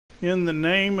In the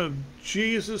name of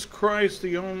Jesus Christ,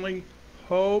 the only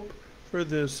hope for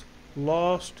this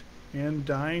lost and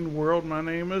dying world. My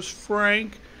name is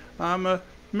Frank. I'm a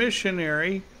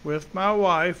missionary with my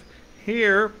wife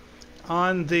here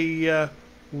on the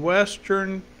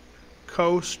western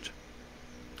coast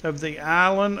of the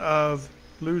island of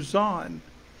Luzon,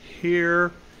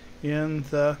 here in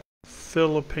the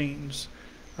Philippines.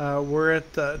 We're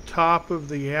at the top of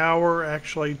the hour,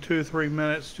 actually 2-3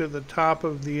 minutes to the top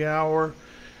of the hour,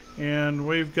 and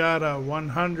we've got a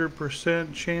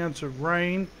 100% chance of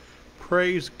rain.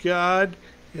 Praise God,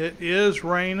 it is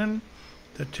raining.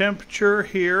 The temperature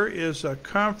here is a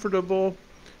comfortable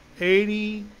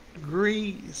 80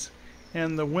 degrees,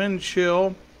 and the wind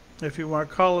chill, if you want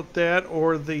to call it that,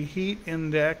 or the heat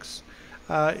index,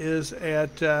 is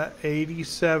at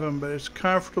 87, but it's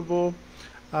comfortable.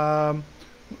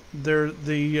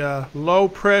 The low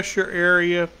pressure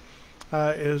area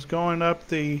is going up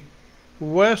the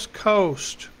west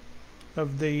coast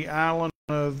of the island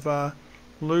of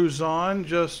Luzon,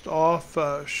 just off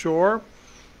shore.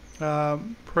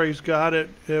 Praise God, it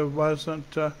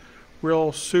wasn't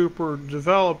real super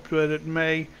developed, but it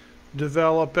may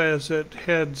develop as it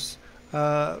heads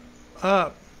up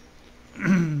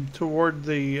toward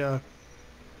the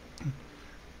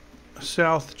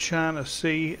South China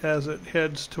Sea. As it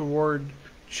heads toward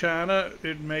China,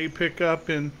 it may pick up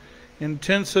in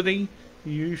intensity.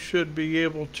 You should be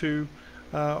able to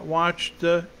watch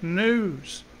the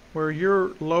news where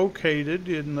you're located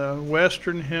in the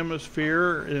Western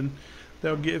Hemisphere, and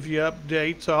they'll give you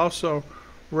updates. Also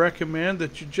recommend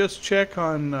that you just check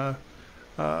on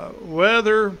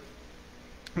weather.com.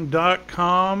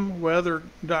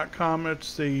 Weather.com,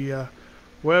 it's the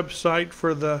website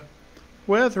for the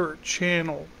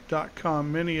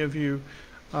weatherchannel.com. Many of you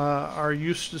are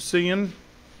used to seeing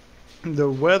the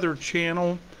Weather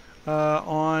Channel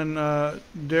on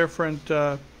different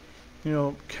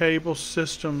cable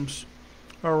systems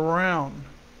around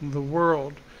the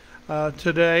world.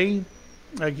 Today,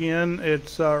 again,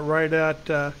 it's right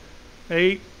at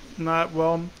 8.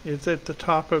 It's at the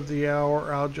top of the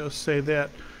hour, I'll just say that.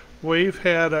 We've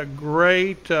had a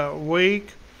great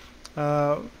week.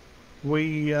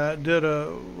 We did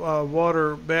a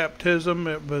water baptism.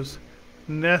 It was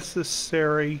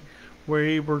necessary.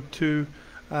 We were to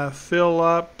fill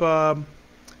up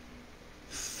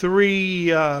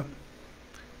 3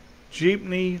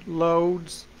 jeepney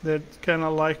loads. That's kind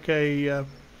of like a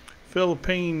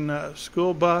Philippine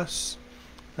school bus,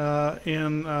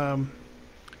 and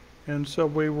so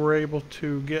we were able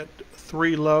to get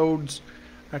 3 loads.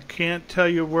 I can't tell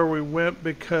you where we went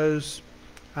because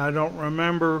I don't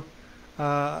remember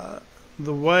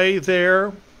the way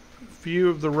there. Few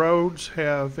of the roads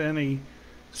have any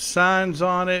signs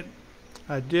on it.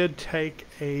 I did take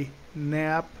a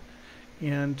nap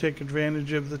and take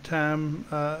advantage of the time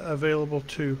available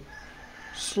to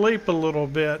sleep a little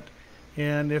bit.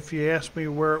 And if you ask me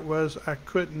where it was, I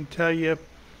couldn't tell you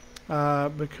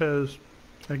because,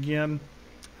 again,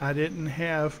 I didn't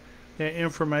have that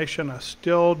information. I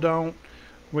still don't.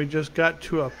 We just got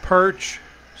to a perch,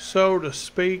 so to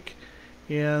speak,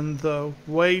 and the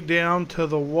way down to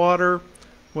the water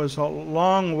was a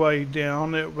long way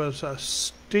down. It was a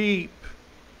steep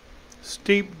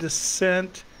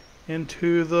descent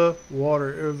into the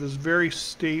water. It was very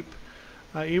steep.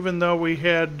 Even though we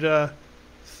had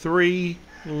 3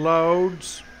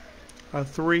 loads,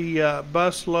 3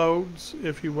 bus loads,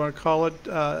 if you want to call it,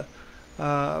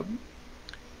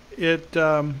 it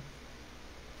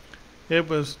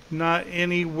was not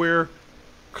anywhere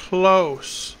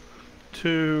close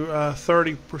to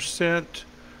 30%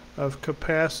 of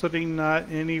capacity, not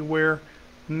anywhere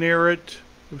near it.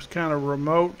 It was kind of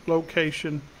remote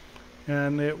location,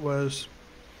 and it was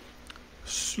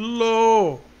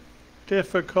slow,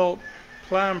 difficult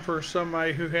climb for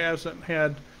somebody who hasn't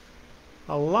had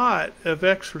a lot of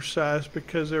exercise,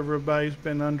 because everybody's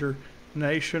been under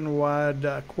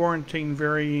nationwide quarantine,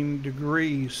 varying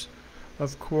degrees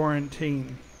of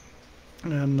quarantine.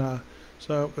 And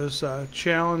so it was a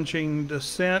challenging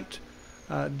descent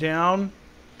down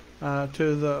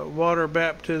to the water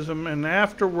baptism, and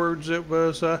afterwards it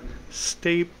was a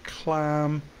steep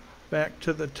climb back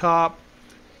to the top.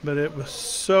 But it was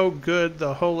so good.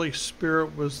 The Holy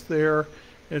Spirit was there.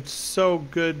 It's so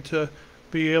good to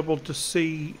be able to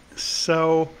see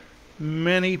so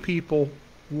many people,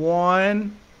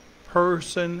 one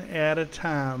person at a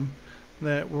time,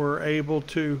 that were able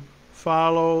to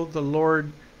follow the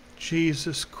Lord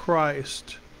Jesus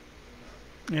Christ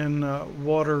in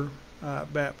water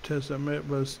baptism. It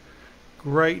was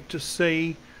great to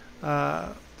see.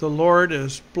 The Lord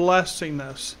is blessing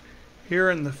us here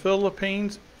in the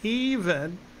Philippines,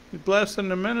 even blessing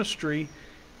the ministry,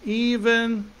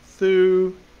 even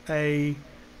through a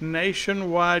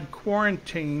nationwide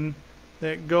quarantine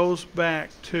that goes back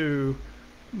to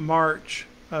March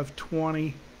of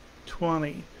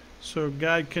 2020. So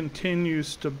God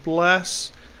continues to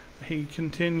bless. He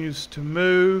continues to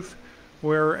move.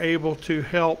 We're able to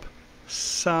help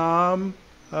some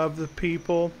of the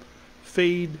people,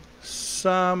 feed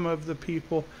some of the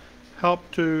people, help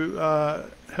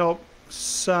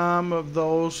some of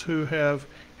those who have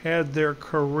had their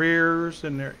careers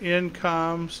and their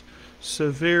incomes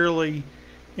severely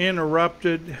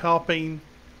interrupted, helping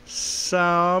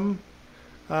some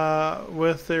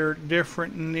with their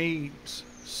different needs,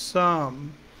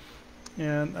 some.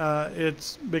 And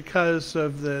it's because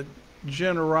of the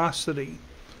generosity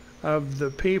of the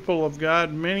people of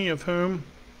God, many of whom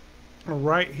are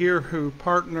right here who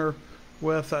partner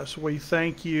with us. We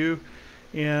thank you,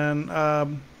 and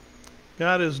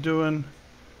God is doing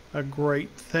a great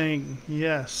thing,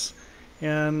 yes.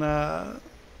 And the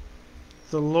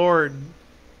Lord,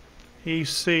 He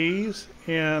sees,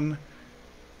 and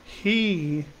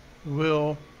He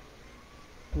will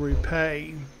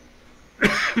repay.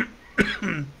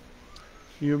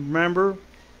 You remember,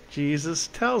 Jesus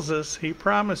tells us, He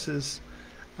promises,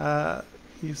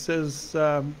 He says,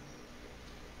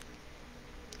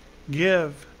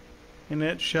 give, and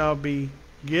it shall be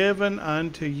given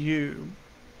unto you.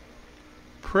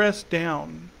 Pressed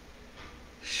down,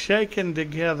 shaken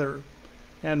together,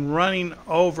 and running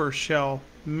over shall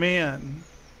men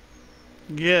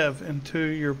give into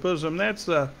your bosom. That's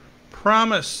a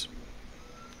promise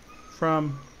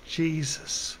from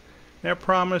Jesus. That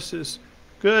promise is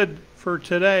good for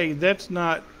today. That's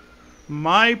not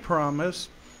my promise.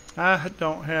 I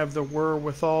don't have the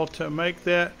wherewithal to make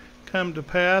that come to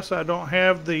pass. I don't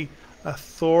have the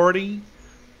authority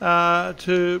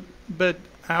but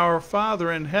our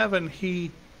Father in heaven, He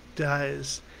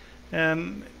does.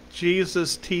 And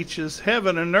Jesus teaches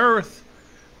heaven and earth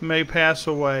may pass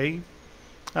away,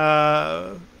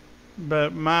 but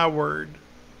my word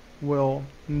will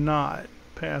not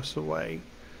pass away.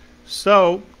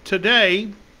 So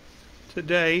today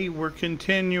we're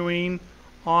continuing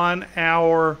on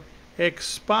our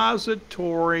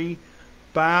expository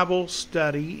Bible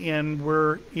study, and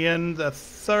we're in the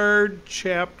 3rd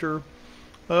chapter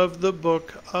of the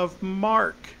book of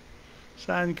Mark.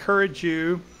 So I encourage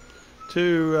you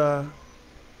to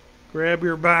grab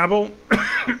your Bible,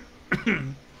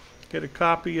 get a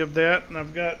copy of that, and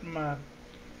I've got my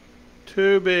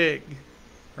too big.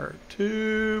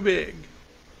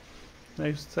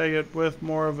 They say it with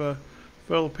more of a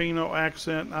Filipino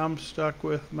accent. I'm stuck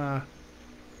with my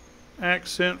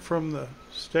accent from the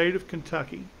state of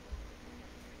Kentucky.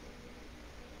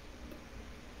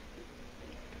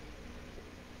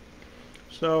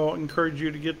 So I encourage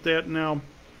you to get that. Now,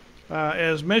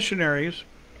 as missionaries,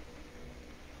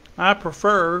 I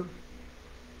prefer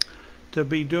to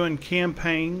be doing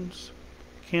campaigns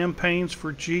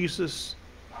for Jesus.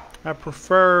 I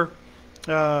prefer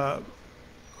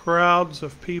crowds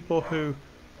of people who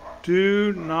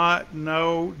do not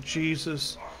know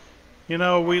Jesus. You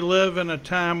know, we live in a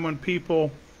time when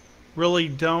people really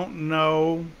don't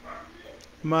know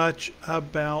much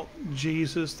about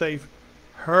Jesus. They've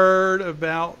heard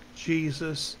about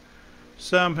Jesus.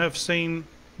 Some have seen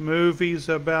movies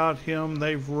about Him.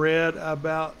 They've read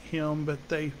about Him, but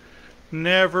they've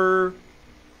never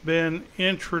been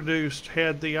introduced,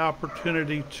 had the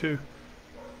opportunity to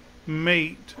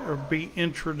meet or be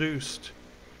introduced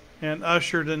and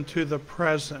ushered into the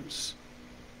presence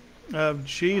of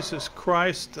Jesus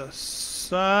Christ, the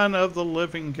Son of the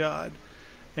living God.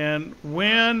 And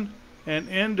when an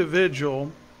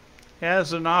individual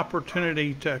has an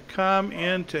opportunity to come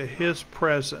into His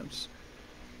presence,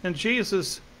 and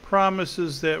Jesus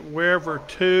promises that wherever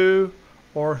 2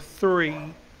 or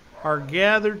 3 are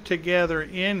gathered together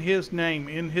in His name,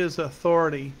 in His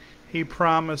authority, He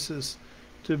promises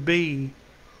to be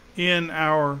in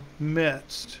our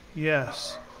midst.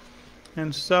 Yes.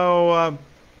 And so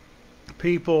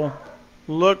people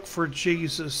look for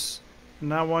Jesus,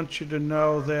 and I want you to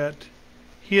know that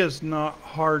He is not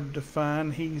hard to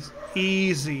find. He's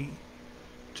easy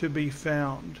to be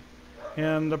found.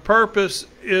 And the purpose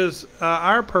is,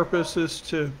 our purpose is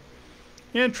to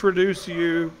introduce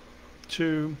you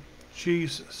to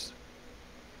Jesus,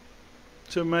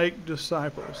 to make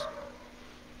disciples,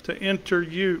 to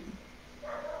introduce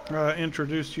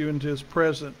you into His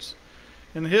presence.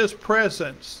 And His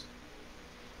presence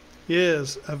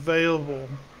is available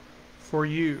for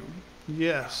you.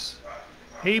 Yes.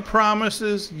 He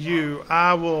promises you,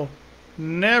 I will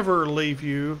never leave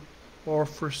you or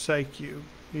forsake you.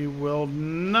 He will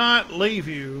not leave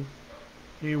you.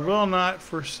 He will not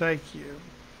forsake you.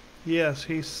 Yes,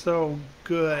 He's so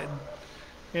good.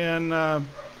 And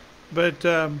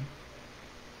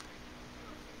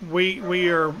we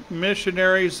are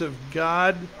missionaries of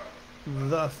God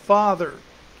the Father,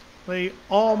 the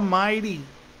Almighty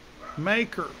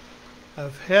Maker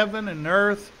of heaven and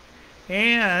earth,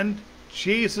 and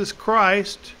Jesus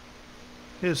Christ,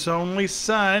 His only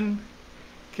Son,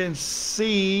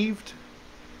 conceived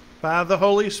by the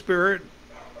Holy Spirit,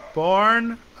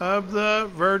 born of the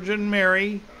Virgin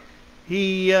Mary.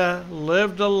 He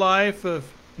lived a life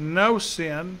of no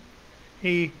sin.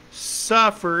 He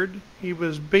suffered. He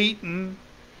was beaten.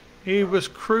 He was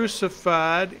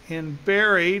crucified and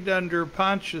buried under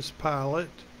Pontius Pilate,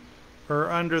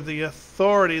 or under the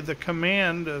authority, the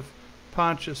command of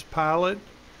Pontius Pilate.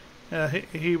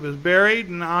 He was buried,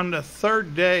 and on the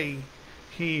third day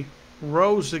He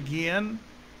rose again.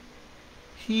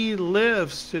 He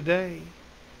lives today.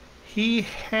 He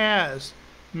has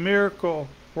miracle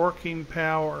working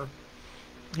power.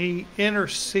 He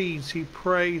intercedes. He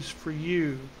prays for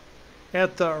you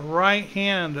at the right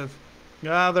hand of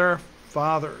God our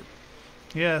Father.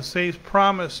 Yes, He's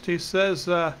promised. He says,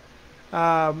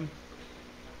 I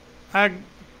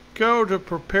go to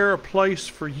prepare a place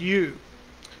for you.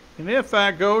 And if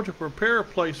I go to prepare a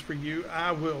place for you,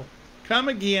 I will come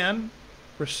again,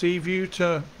 receive you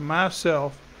to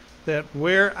myself, that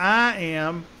where I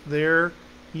am, there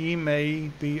ye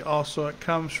may be also. It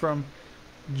comes from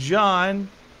John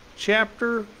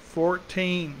chapter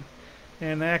 14.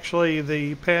 And actually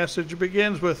the passage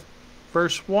begins with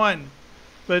verse 1.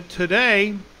 But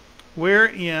today we're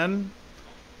in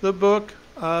the book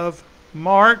of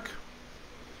Mark.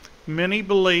 Many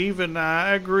believe, and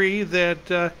I agree,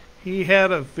 that he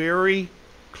had a very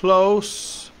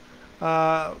close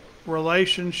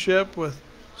relationship with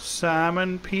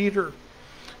Simon Peter.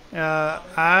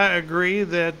 I agree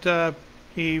that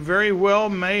he very well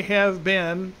may have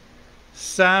been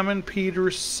Simon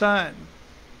Peter's son.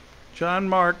 John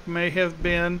Mark may have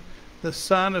been the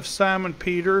son of Simon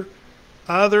Peter.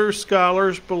 Other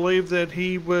scholars believe that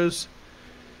he was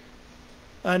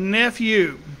a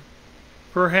nephew.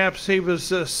 Perhaps he was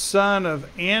the son of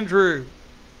Andrew,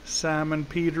 Simon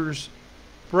Peter's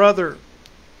brother.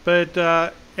 But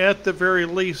at the very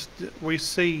least, we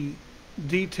see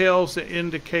details that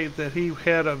indicate that he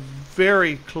had a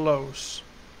very close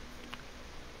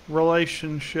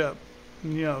relationship.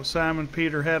 You know, Simon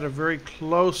Peter had a very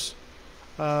close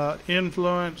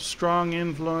influence, strong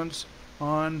influence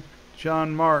on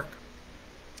John Mark.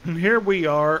 And here we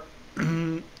are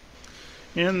in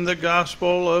the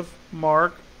Gospel of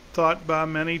Mark, thought by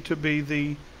many to be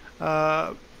the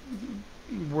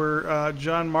where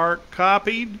John Mark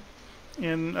copied,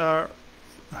 and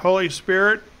Holy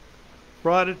Spirit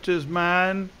brought it to his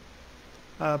mind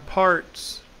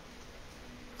parts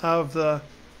of the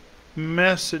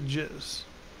messages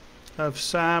of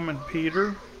Simon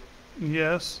Peter,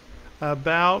 yes,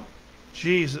 about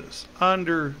Jesus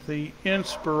under the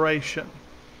inspiration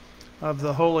of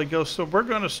the Holy Ghost. So we're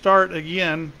going to start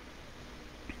again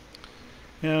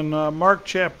in Mark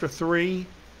chapter 3.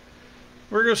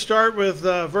 We're going to start with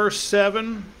verse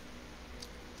 7.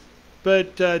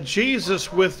 But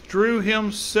Jesus withdrew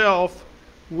himself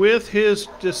with his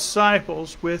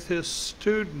disciples, with his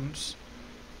students,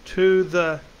 to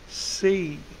the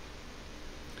sea.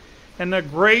 And a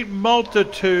great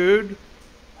multitude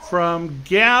from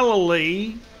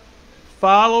Galilee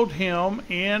followed him,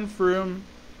 and from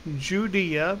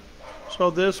Judæa. So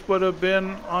this would have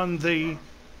been on the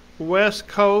west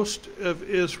coast of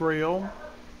Israel,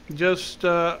 just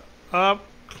up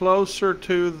closer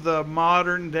to the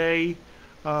modern day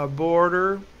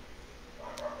border.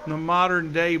 The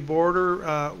modern day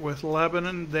border with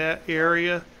Lebanon, that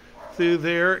area through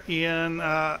there in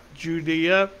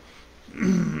Judea.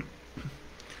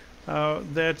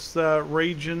 That's the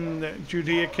region that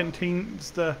Judea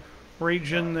contains, the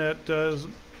region that is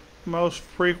most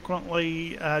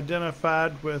frequently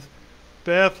identified with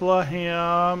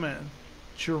Bethlehem and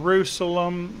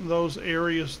Jerusalem, those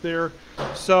areas there.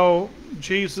 So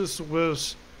Jesus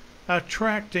was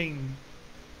attracting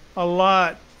a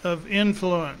lot of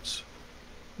influence.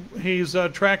 He's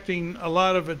attracting a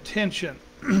lot of attention.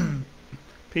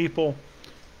 People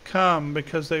come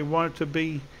because they want to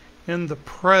be in the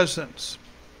presence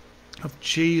of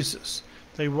Jesus.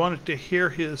 They wanted to hear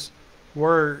his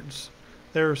words.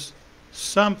 There's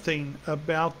something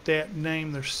about that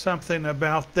name. There's something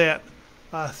about that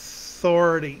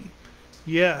authority.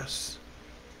 Yes,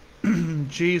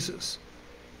 Jesus,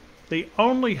 the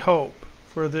only hope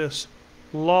for this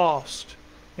lost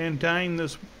and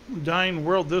dying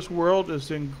world. This world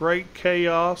is in great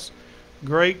chaos,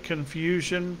 great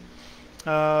confusion,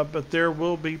 but there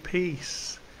will be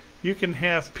peace. You can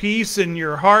have peace in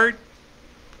your heart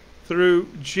through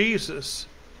Jesus,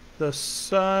 the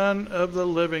Son of the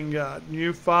living God.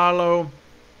 You follow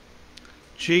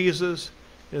Jesus,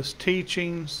 his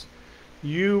teachings,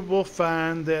 you will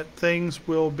find that things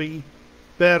will be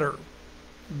better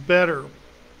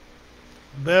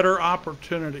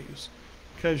opportunities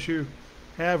because you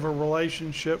have a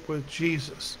relationship with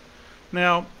Jesus.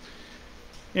 Now,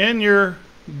 in your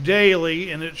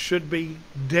daily, and it should be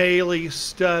daily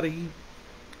study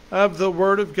of the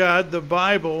Word of God, the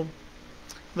Bible,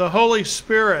 the Holy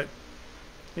Spirit,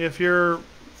 if you're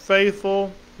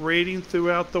faithful reading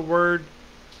throughout the Word,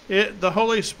 the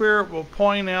Holy Spirit will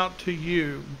point out to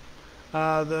you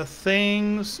the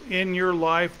things in your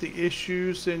life, the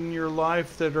issues in your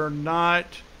life that are not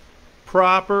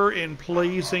proper and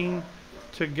pleasing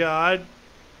to God.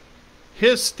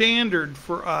 His standard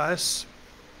for us,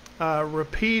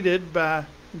 repeated by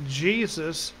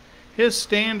Jesus, his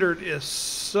standard is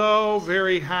so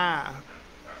very high.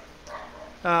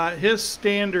 His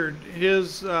standard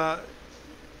is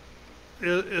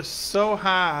so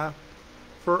high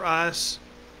for us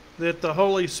that the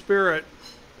Holy Spirit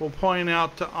will point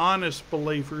out to honest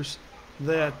believers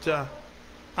that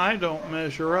I don't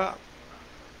measure up.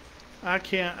 I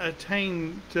can't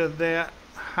attain to that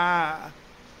high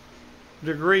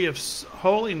degree of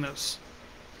holiness.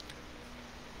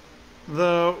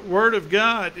 The Word of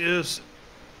God is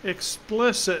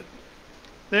explicit.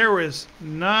 There is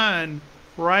none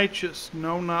righteous,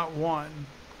 no, not one.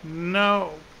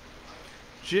 No.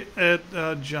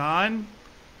 John,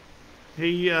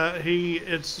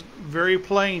 it's very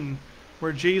plain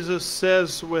where Jesus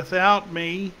says, without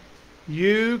me,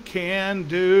 you can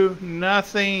do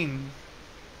nothing.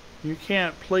 You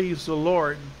can't please the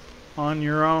Lord on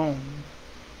your own.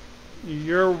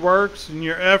 Your works and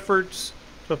your efforts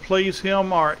to please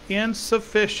him are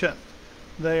insufficient.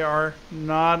 They are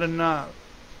not enough.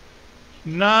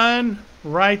 None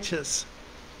righteous.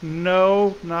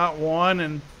 No, not one.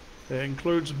 And that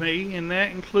includes me, and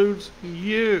that includes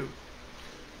you.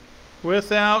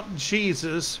 Without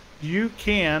Jesus, you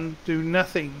can do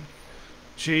nothing.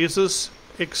 Jesus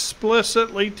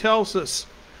explicitly tells us,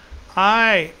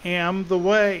 I am the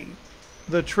way,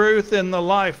 the truth, and the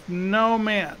life. No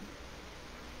man,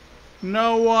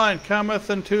 no one cometh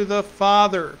unto the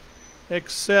Father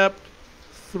except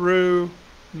through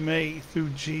me, through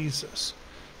Jesus.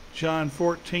 John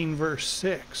 14, verse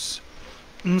 6.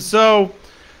 And so,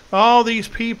 all these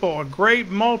people, a great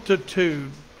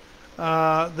multitude,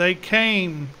 they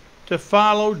came to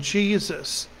follow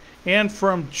Jesus. And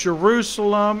from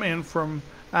Jerusalem and from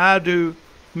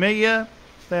Idumæa,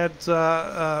 that's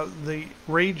the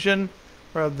region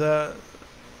of the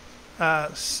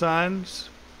sons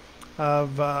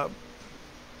of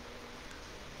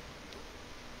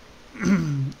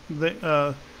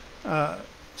the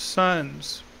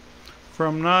sons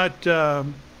from not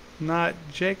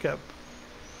Jacob,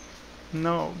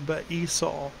 no, but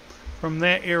Esau, from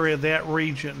that area, that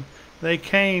region. They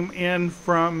came in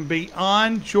from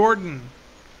beyond Jordan.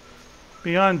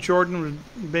 Beyond Jordan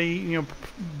would be,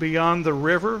 beyond the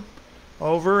river,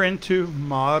 over into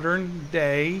modern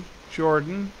day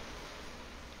Jordan.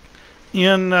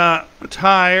 In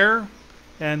Tyre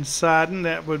and Sidon,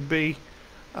 that would be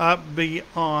up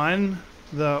beyond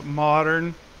the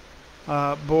modern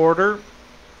border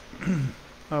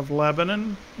of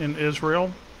Lebanon in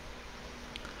Israel.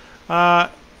 And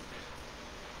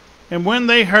when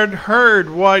they had heard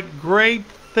what great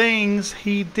things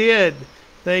he did,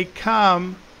 they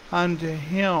come unto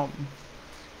him.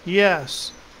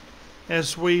 Yes,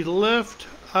 as we lift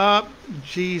up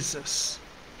Jesus,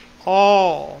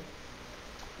 all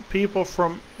people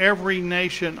from every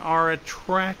nation are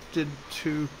attracted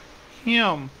to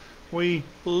him. We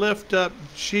lift up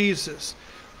Jesus.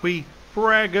 We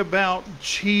brag about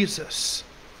Jesus.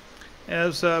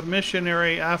 As a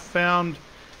missionary, I found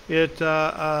it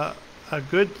a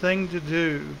good thing to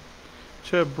do,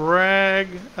 to brag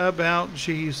about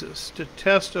Jesus, to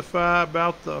testify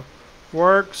about the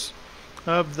works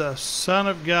of the Son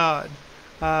of God.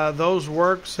 Those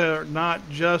works are not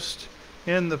just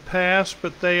in the past,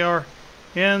 but they are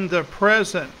in the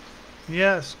present.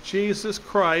 Yes, Jesus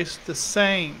Christ the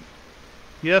same,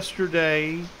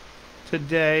 yesterday,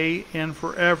 today, and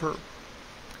forever.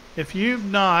 If you've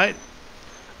not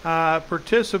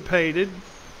participated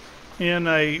in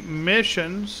a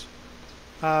missions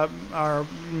or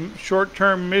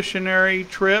short-term missionary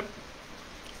trip,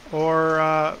 or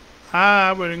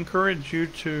I would encourage you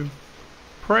to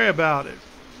pray about it.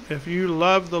 if you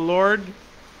love the Lord,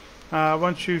 I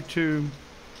want you to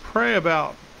pray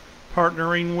about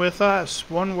partnering with us.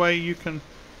 One way you can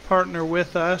partner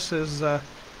with us is,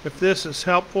 if this is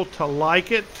helpful, to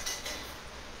like it.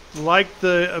 Like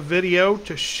the video,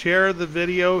 to share the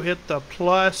video, hit the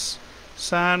plus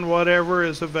sign, whatever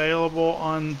is available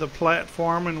on the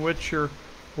platform in which you're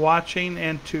watching,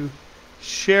 and to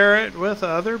share it with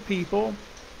other people.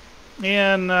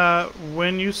 And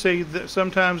when you see that,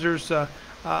 sometimes there's a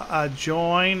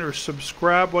join or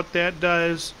subscribe. What that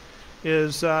does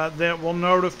is that will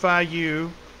notify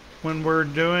you when we're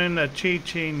doing a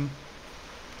teaching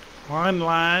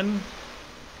online,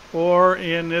 or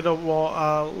it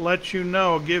will let you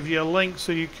know, give you a link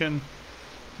so you can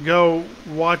go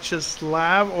watch us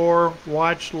live or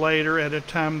watch later at a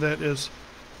time that is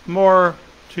more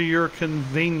to your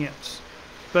convenience.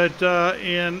 But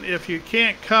and if you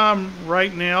can't come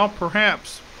right now,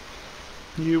 perhaps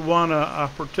you want to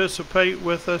participate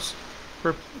with us.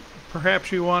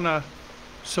 Perhaps you want to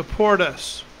support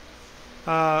us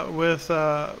with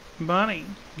money,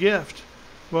 gift.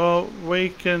 Well, we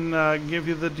can give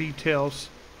you the details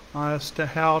as to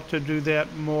how to do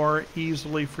that more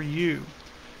easily for you.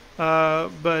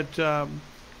 But the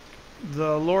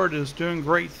Lord is doing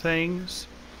great things.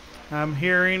 I'm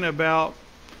hearing about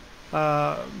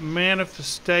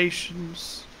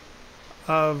manifestations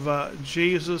of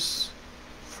Jesus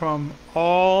from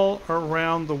all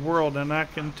around the world, and I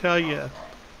can tell you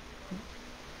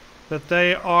that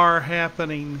they are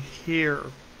happening here.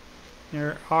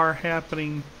 They are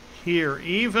happening here.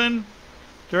 Even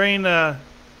during a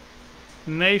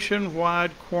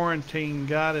nationwide quarantine,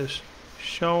 God is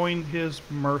showing His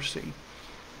mercy.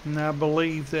 And I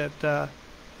believe that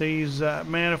these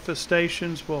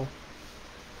manifestations will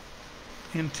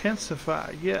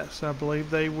intensify. Yes, I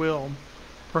believe they will.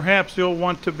 Perhaps you'll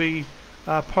want to be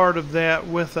part of that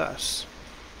with us.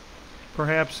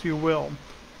 Perhaps you will.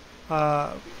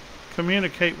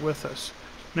 Communicate with us.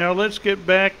 Now let's get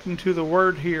back into the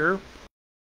Word here.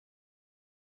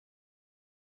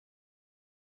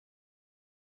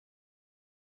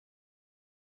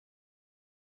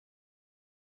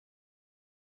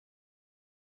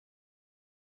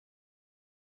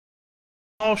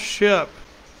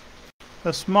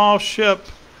 A small ship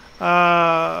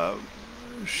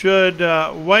should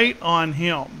wait on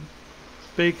him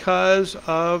because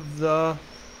of the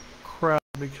crowd,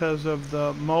 because of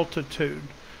the multitude,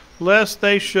 lest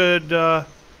they should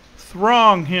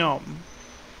throng him.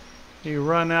 He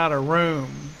run out of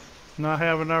room, not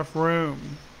have enough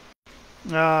room.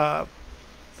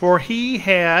 For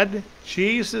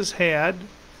Jesus had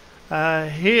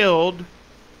healed,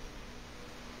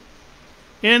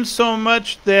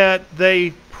 insomuch that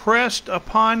they pressed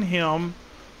upon him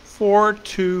for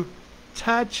to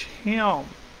touch him,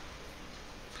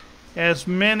 as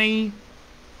many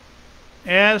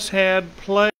as had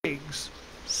plagues,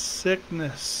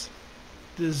 sickness,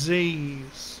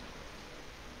 disease,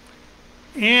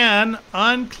 and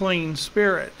unclean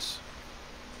spirits.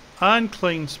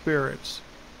 Unclean spirits.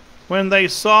 When they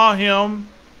saw him,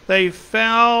 they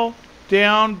fell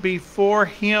down before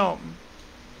him.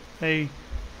 They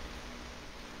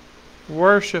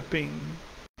worshiping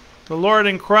the Lord,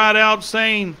 and cried out,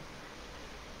 saying,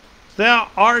 Thou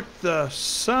art the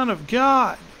Son of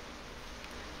God.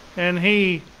 And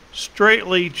he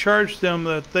straitly charged them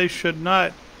that they should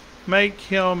not make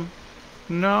him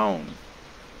known.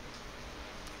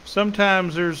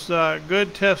 Sometimes there's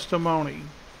good testimony.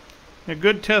 A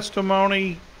good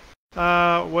testimony,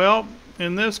 well,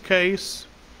 in this case,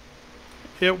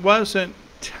 it wasn't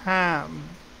time.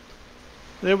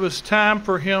 It was time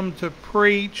for him to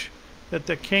preach that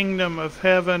the kingdom of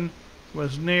heaven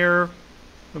was near,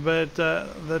 but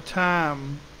the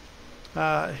time,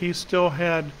 he still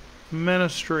had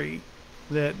ministry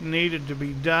that needed to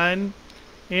be done,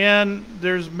 and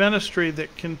there's ministry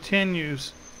that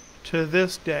continues to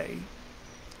this day,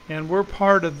 and we're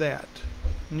part of that,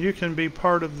 and you can be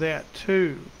part of that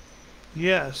too.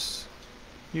 Yes,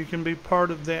 you can be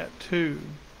part of that too.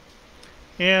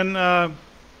 And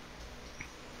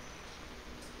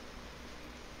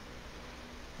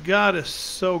God is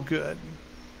so good.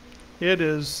 It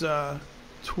is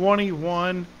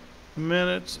 21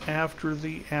 minutes after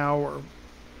the hour.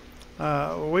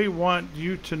 We want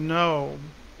you to know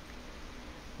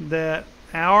that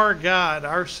our God,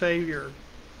 our Savior,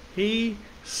 He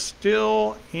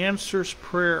still answers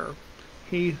prayer.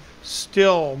 He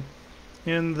still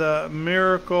in the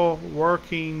miracle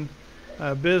working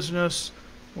business.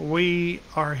 We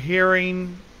are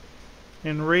hearing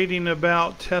and reading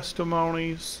about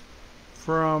testimonies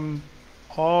from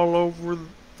all over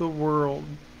the world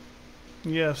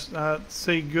Yes, I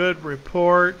see good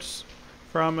reports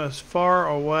from as far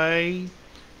away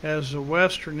as the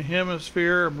Western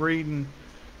Hemisphere. I'm reading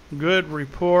good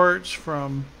reports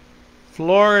from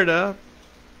Florida.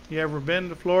 You ever been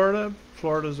to Florida?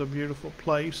 Florida's a beautiful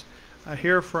place. I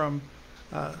hear from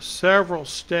several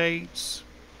states.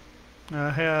 I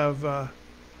have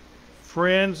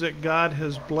friends that God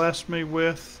has blessed me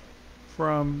with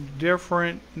from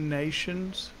different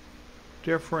nations.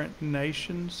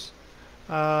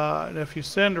 And if you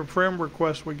send a friend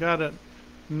request, we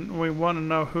want to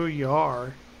know who you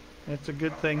are. It's a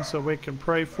good thing so we can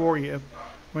pray for you.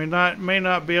 We may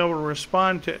not be able to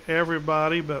respond to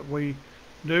everybody, but we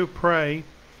do pray.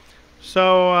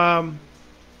 So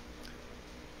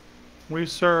we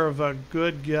serve a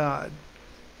good God.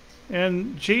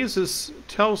 And Jesus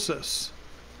tells us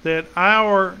that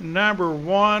our number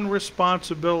one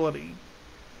responsibility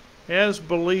as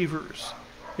believers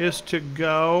is to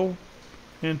go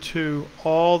into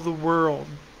all the world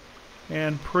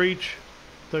and preach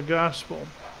the gospel.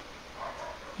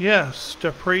 Yes,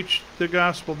 to preach the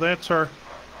gospel. That's our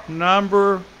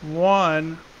number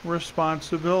one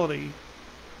responsibility,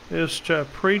 is to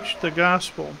preach the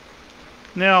gospel.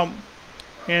 Now,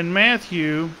 in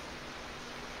Matthew,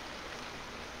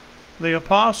 the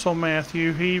Apostle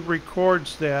Matthew, he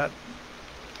records that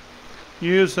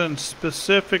using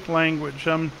specific language.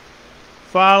 I'm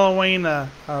following a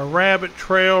rabbit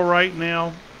trail right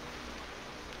now.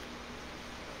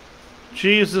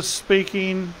 Jesus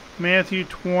speaking, Matthew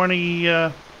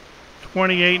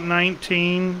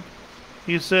 28:19.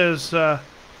 He says,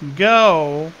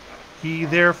 "Go ye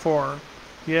therefore."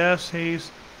 Yes,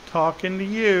 he's talking to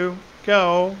you.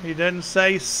 Go. He doesn't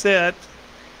say sit.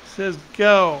 He says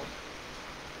go.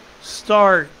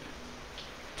 Start.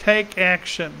 Take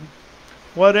action.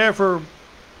 Whatever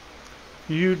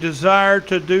you desire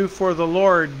to do for the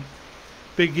Lord,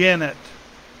 begin it.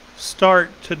 Start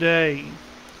today.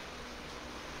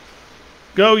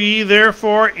 Go ye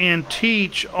therefore and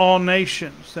teach all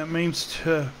nations. That means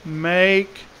to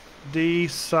make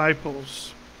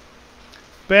disciples.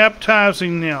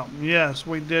 Baptizing them. Yes,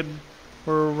 we did.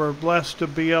 We're blessed to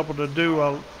be able to do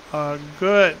a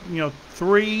good,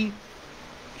 three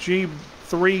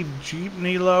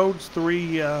jeepney loads,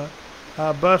 three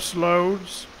bus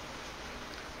loads.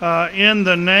 In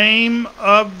the name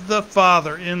of the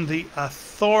Father, in the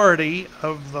authority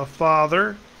of the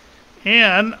Father,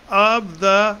 and of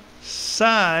the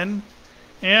Son,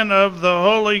 and of the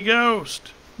Holy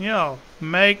Ghost.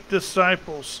 Make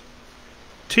disciples,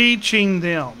 teaching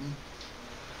them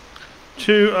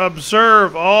to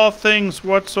observe all things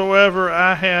whatsoever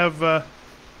I have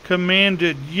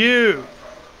commanded you.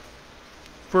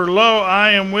 For lo,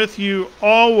 I am with you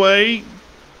always,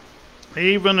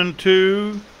 even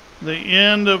unto the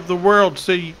end of the world.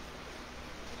 See,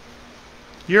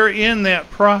 you're in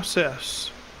that process.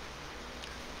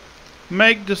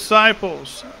 Make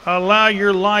disciples. Allow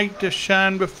your light to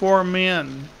shine before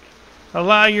men.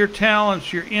 Allow your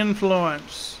talents, your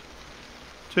influence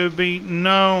to be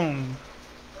known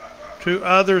to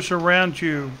others around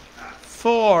you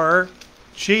for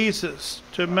Jesus,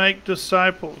 to make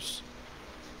disciples.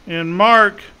 In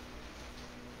Mark,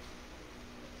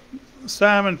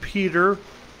 Simon Peter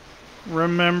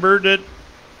remembered it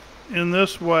in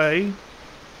this way.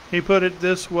 He put it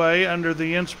this way under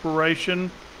the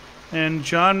inspiration. And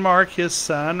John Mark, his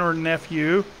son or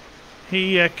nephew,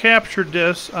 he captured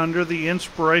this under the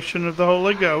inspiration of the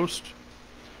Holy Ghost.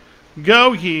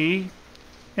 Go ye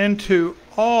into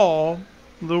all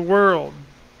the world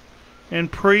and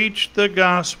preach the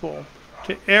gospel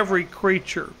to every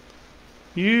creature.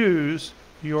 Use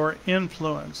your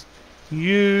influence.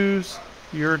 Use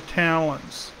your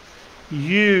talents.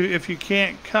 If you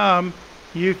can't come,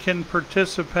 you can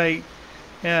participate.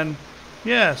 And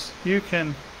yes, you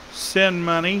can send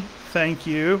money. Thank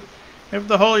you. If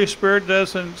the Holy Spirit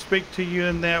doesn't speak to you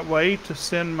in that way to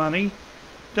send money,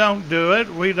 don't do it.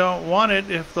 We don't want it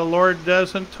if the Lord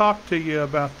doesn't talk to you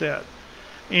about that.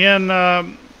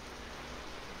 And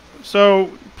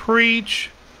so preach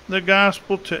the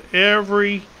gospel to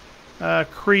every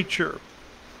creature.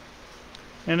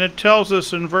 And it tells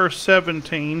us in verse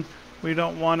 17, we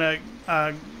don't want to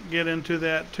get into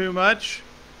that too much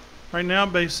right now,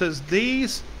 but it says,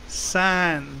 these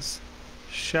signs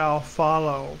shall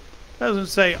follow. It doesn't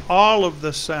say all of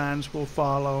the signs will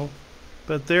follow,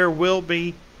 but there will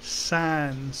be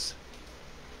signs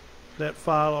that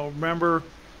follow. Remember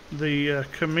the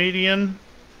comedian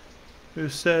who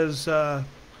says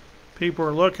people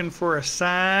are looking for a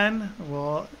sign?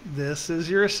 Well, this is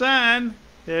your sign.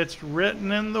 It's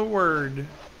written in the Word.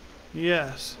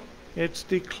 Yes, it's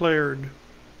declared.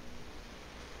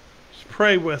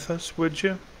 pray with us, would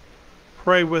you?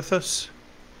 Pray with us.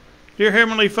 Dear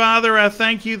Heavenly Father, I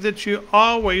thank you that you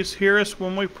always hear us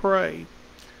when we pray.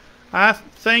 I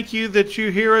thank you that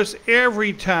you hear us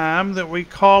every time that we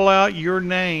call out your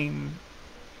name.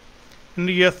 In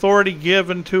the authority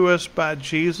given to us by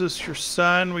Jesus, your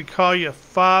Son, we call you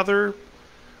Father.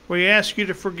 We ask you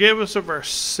to forgive us of our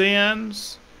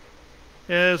sins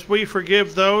as we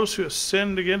forgive those who have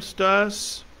sinned against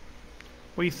us.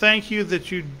 We thank you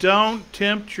that you don't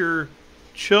tempt your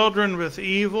children with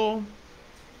evil.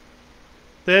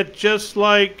 That just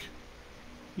like,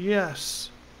 yes,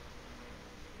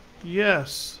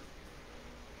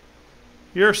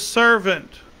 your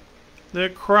servant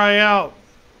that cry out,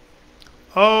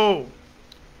 oh,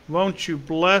 won't you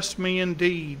bless me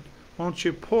indeed? Won't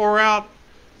you pour out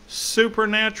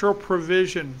supernatural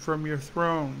provision from your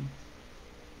throne?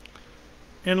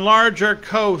 Enlarge our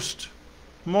coast,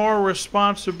 more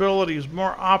responsibilities,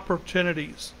 more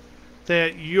opportunities,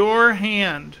 that your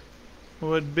hand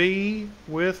would be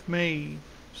with me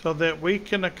so that we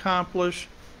can accomplish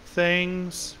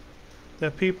things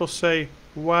that people say,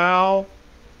 wow,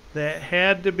 that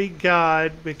had to be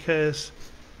God, because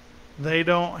they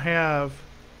don't have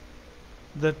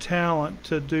the talent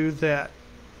to do that.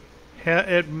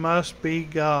 It must be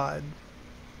God.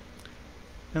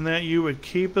 And that you would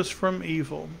keep us from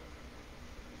evil.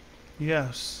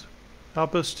 Yes.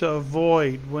 Help us to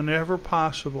avoid, whenever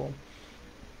possible,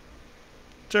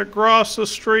 to cross the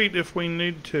street if we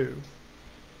need to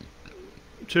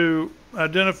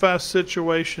identify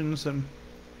situations and,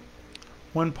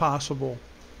 when possible,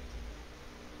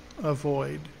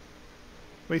 avoid.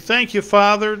 We thank you,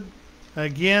 Father,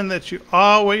 again, that you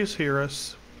always hear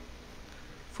us.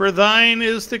 For thine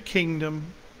is the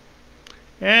kingdom,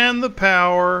 and the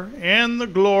power, and the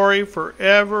glory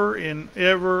forever and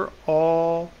ever.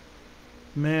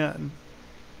 Amen.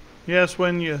 Yes,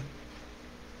 when you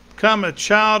become a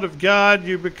child of God,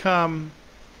 you become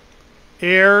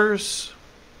heirs,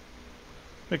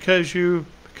 because you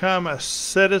become a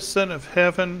citizen of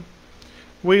heaven.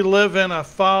 We live in a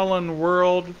fallen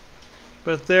world,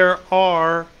 but there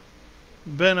are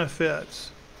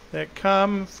benefits that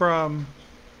come from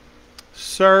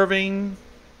serving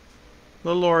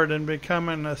the Lord and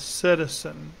becoming a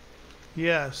citizen.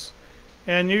 Yes.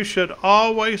 And you should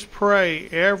always pray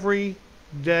every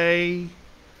day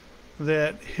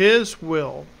that His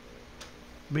will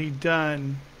be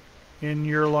done in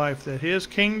your life, that His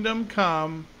kingdom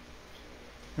come,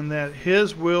 and that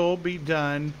His will be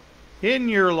done in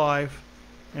your life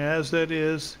as it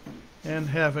is in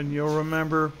heaven. You'll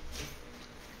remember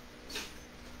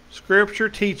Scripture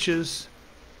teaches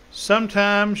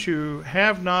sometimes you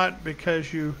have not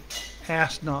because you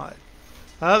ask not.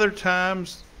 Other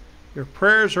times your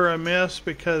prayers are amiss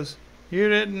because you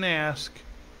didn't ask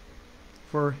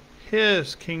for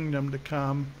His kingdom to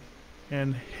come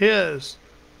and His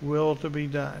will to be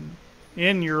done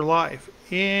in your life.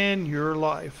 In your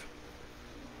life.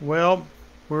 Well,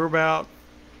 we're about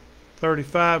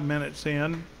 35 minutes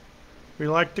in. We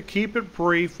like to keep it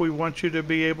brief. We want you to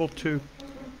be able to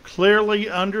clearly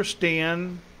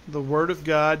understand the Word of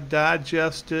God,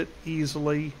 digest it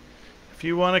easily. If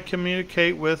you want to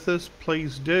communicate with us,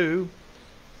 please do.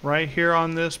 Right here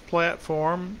on this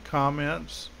platform,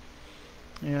 comments.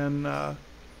 And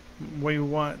we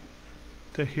want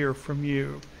to hear from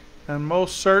you. And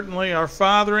most certainly our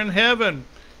Father in heaven,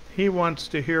 He wants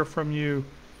to hear from you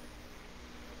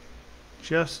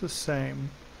just the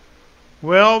same.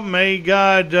 Well, may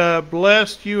God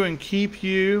bless you and keep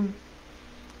you.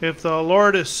 If the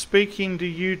Lord is speaking to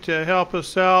you to help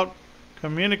us out,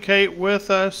 communicate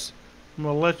with us, and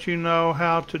we'll let you know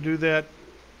how to do that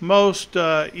most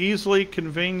easily,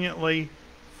 conveniently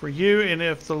for you. And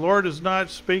if the Lord is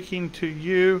not speaking to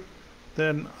you,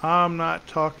 then I'm not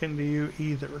talking to you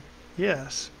either.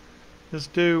 Yes,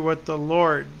 just do what the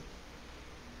Lord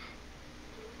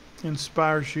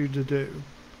inspires you to do.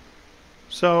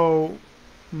 So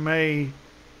may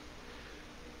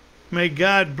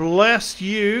God bless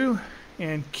you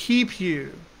and keep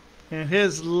you, and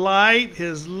His light,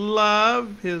 His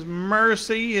love, His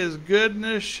mercy, His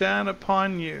goodness shine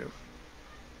upon you.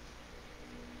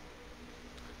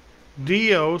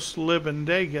 Dios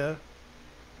libendega.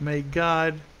 May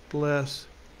God bless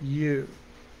you.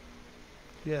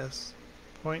 Yes,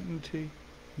 pointing to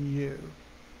you.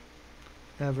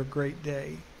 Have a great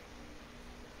day.